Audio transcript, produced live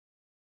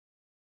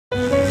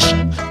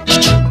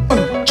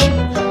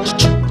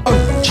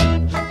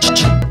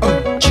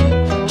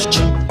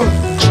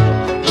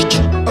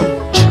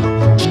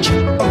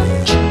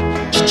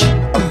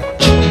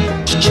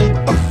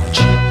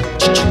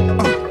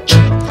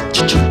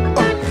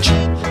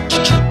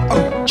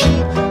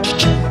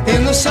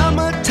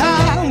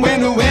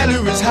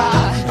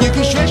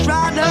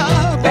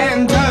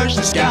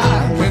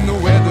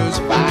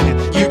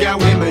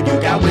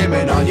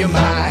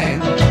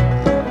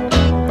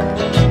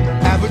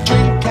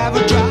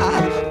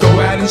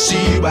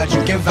what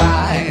you can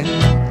find.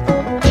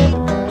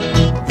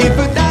 If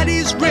a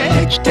daddy's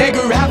rich, take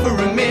her out for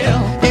a meal.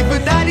 If a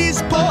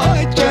daddy's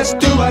poor, just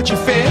do what you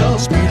feel.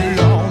 Speed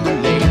along the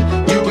lane,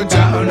 you can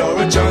down or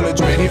return to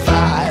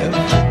 25.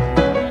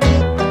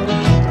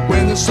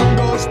 When the sun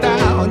goes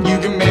down, you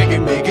can make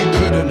it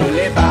good and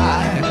live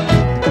by.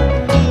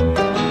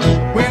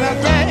 We're not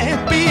great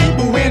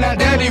people, we're not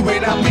dirty,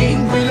 we're not mean.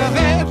 We love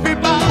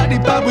everybody,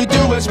 but we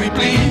do as we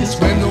please.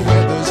 When the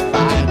weather's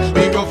fine,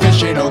 we go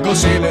fishing or go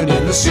sailing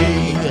in the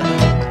sea.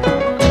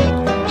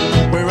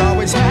 We're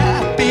always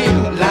happy,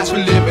 lives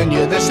we're living,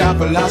 yeah, that's our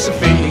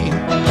philosophy.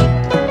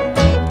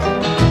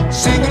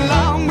 Sing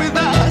along with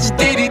us,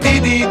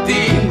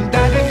 dee-dee-dee-dee-dee,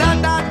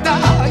 da-da-da-da-da,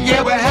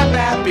 yeah, we're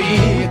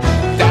happy.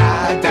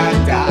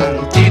 Da-da-da,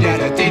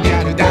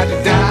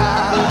 dee-da-da-dee-da-da-da-da.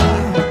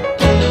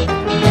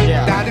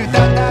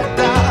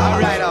 Da-da-da-da-da,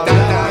 right on,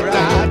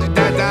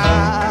 da-da-da-da-da.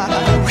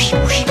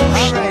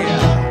 All right.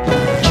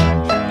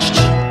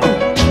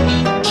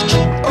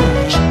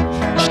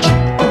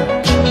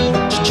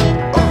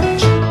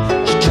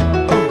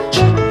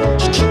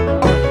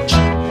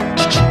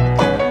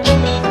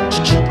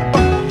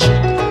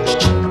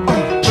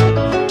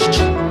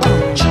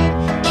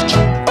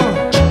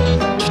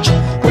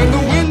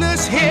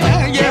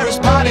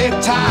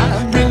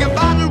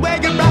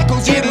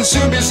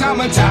 Soon be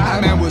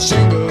summertime and we'll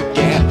sing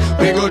again.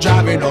 We go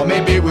driving or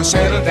maybe we'll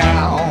settle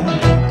down.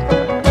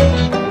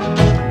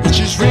 If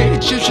she's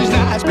rich, if she's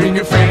nice, bring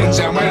your friends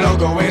and we'll all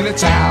go into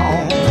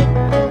town.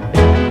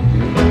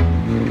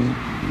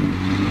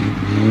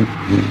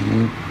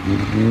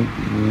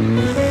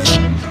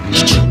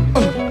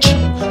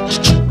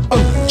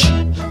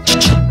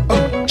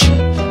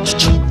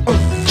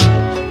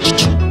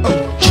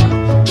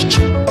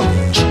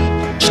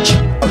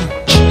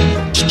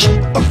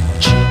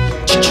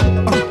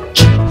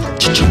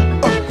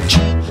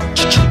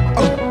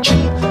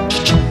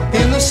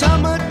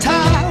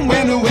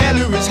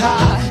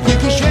 You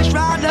can stretch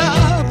right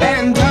up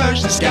and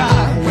touch the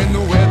sky. When the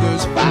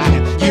weather's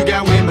fine, you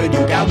got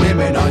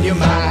women on your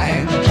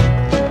mind.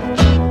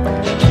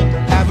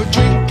 Have a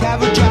drink,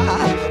 have a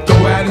drive, go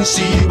out and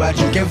see what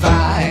you can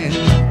find.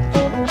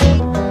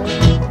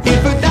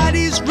 If a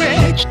daddy's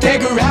rich,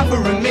 take her out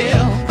for a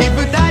meal. If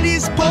a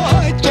daddy's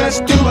poor,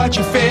 just do what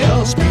you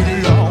feel. Speed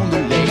along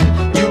the lane,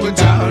 you can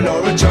down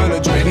or return to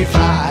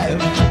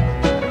 25.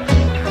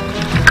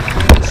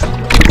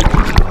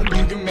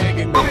 You can make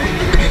it.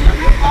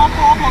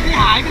 ผมที่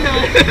หายไปเล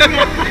ย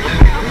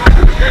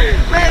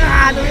ไม่ห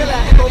าตรงนี้แหล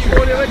ะตัวโค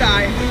ตรไม่ได้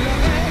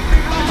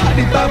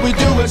But we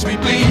do as we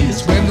please.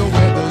 When the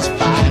weather's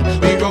fine,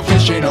 we go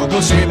fishing or go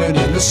sailing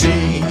in the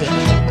sea.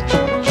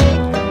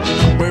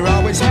 We're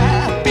always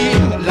happy,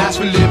 lives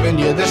we're living,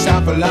 yeah, that's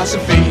our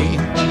philosophy.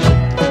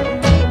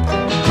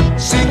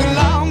 Sing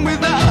along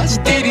with us,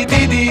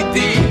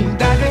 dee-dee-dee-dee-dee,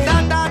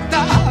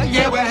 da-da-da-da-da,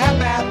 yeah, we're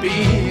happy,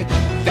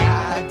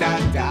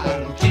 da-da-da.